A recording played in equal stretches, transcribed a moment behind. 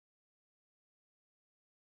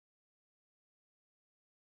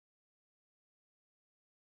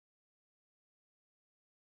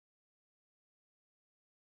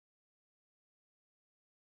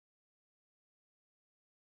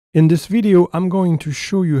In this video, I'm going to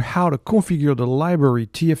show you how to configure the library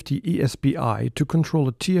TFT-ESPI to control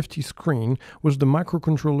a TFT screen with the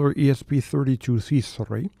microcontroller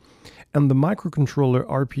ESP32-C3 and the microcontroller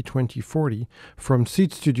RP2040 from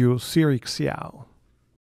Seed Studio Series Xiao.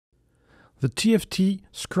 The TFT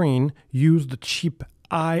screen used the chip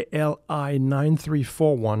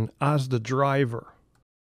ILI9341 as the driver.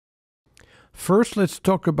 First, let's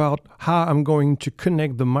talk about how I'm going to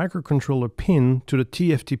connect the microcontroller pin to the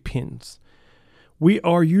TFT pins. We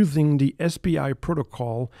are using the SPI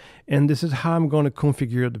protocol, and this is how I'm going to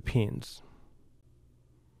configure the pins.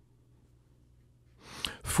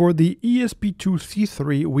 For the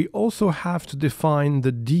ESP32-C3, we also have to define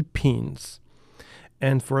the D pins.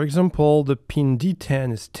 And for example, the pin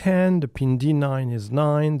D10 is 10, the pin D9 is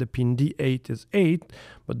 9, the pin D8 is 8,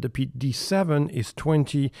 but the pin D7 is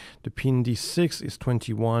 20, the pin D6 is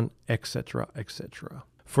 21, etc., etc.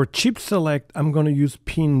 For chip select, I'm going to use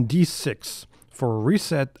pin D6. For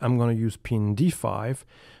reset, I'm going to use pin D5.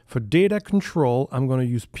 For data control, I'm going to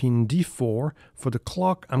use pin D4. For the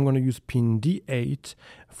clock, I'm going to use pin D8.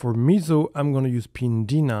 For MISO, I'm going to use pin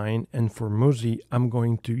D9. And for MOSI, I'm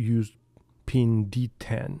going to use pin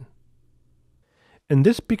D10. In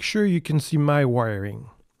this picture, you can see my wiring.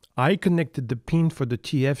 I connected the pin for the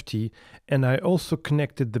TFT, and I also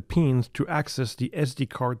connected the pins to access the SD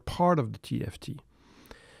card part of the TFT.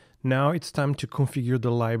 Now it's time to configure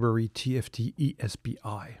the library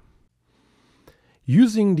TFT-ESPI.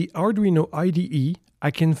 Using the Arduino IDE,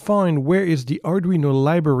 I can find where is the Arduino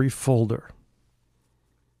library folder.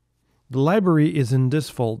 The library is in this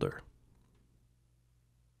folder.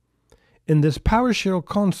 In this PowerShell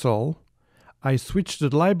console, I switched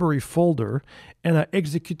the library folder and I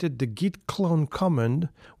executed the git clone command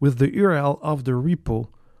with the URL of the repo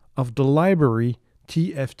of the library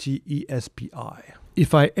TFT-ESPI.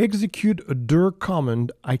 If I execute a dir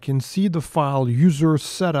command, I can see the file user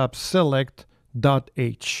setup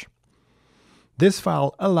select.h. This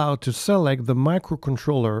file allows to select the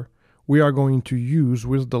microcontroller we are going to use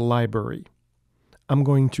with the library. I'm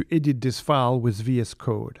going to edit this file with VS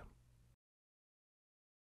Code.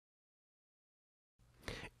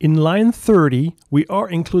 In line 30, we are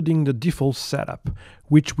including the default setup,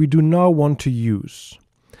 which we do not want to use.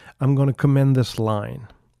 I'm going to comment this line.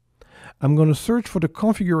 I'm going to search for the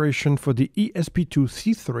configuration for the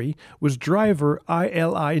ESP32-C3 with driver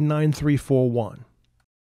ILI9341.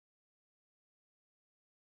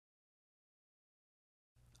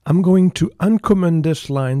 I'm going to uncomment this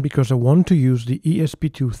line because I want to use the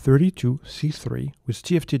ESP32-C3 with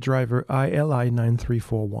TFT driver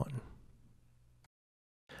ILI9341.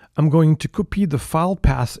 I'm going to copy the file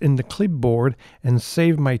path in the clipboard and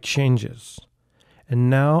save my changes. And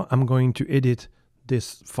now I'm going to edit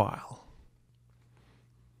this file.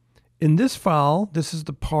 In this file, this is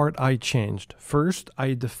the part I changed. First,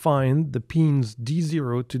 I defined the pins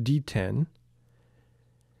D0 to D10.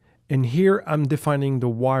 And here I'm defining the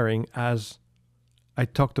wiring as I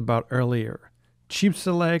talked about earlier. Chip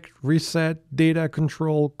select, reset, data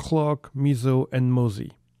control, clock, MISO, and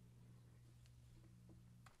MOSI.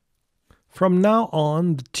 From now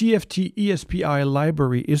on, the TFT-ESPI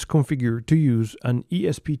library is configured to use an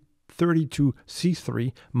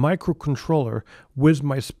ESP32-C3 microcontroller with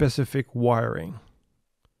my specific wiring.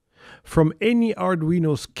 From any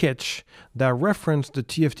Arduino sketch that references the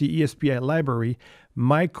TFT-ESPI library,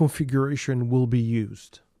 my configuration will be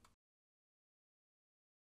used.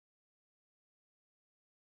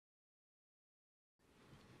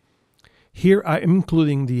 Here I am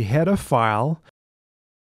including the header file.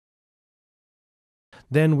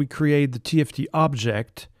 Then we create the TFT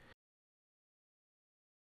object.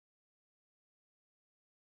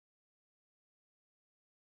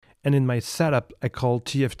 And in my setup, I call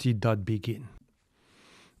tft.begin.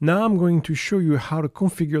 Now I'm going to show you how to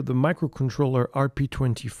configure the microcontroller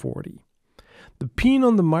RP2040. The pins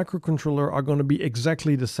on the microcontroller are going to be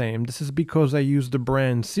exactly the same. This is because I use the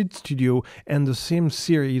brand Seed Studio and the same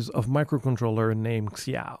series of microcontroller named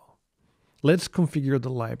Xiao. Let's configure the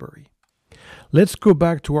library. Let's go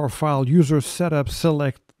back to our file user setup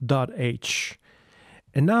select.h.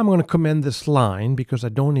 And now I'm going to comment this line because I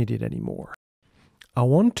don't need it anymore. I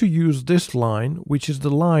want to use this line, which is the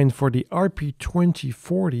line for the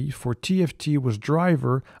RP2040 for TFT with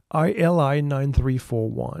driver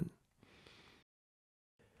ILI9341.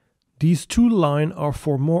 These two lines are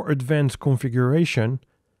for more advanced configuration,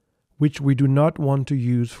 which we do not want to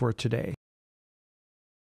use for today.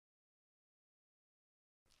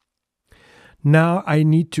 Now I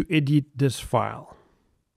need to edit this file.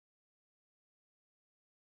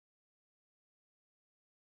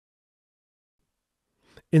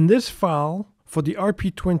 In this file, For the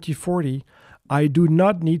RP2040, I do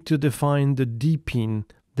not need to define the D pin.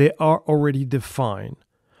 They are already defined.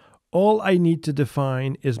 All I need to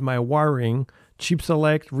define is my wiring, chip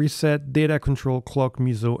select, reset, data control, clock,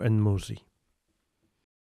 MISO, and MOSI.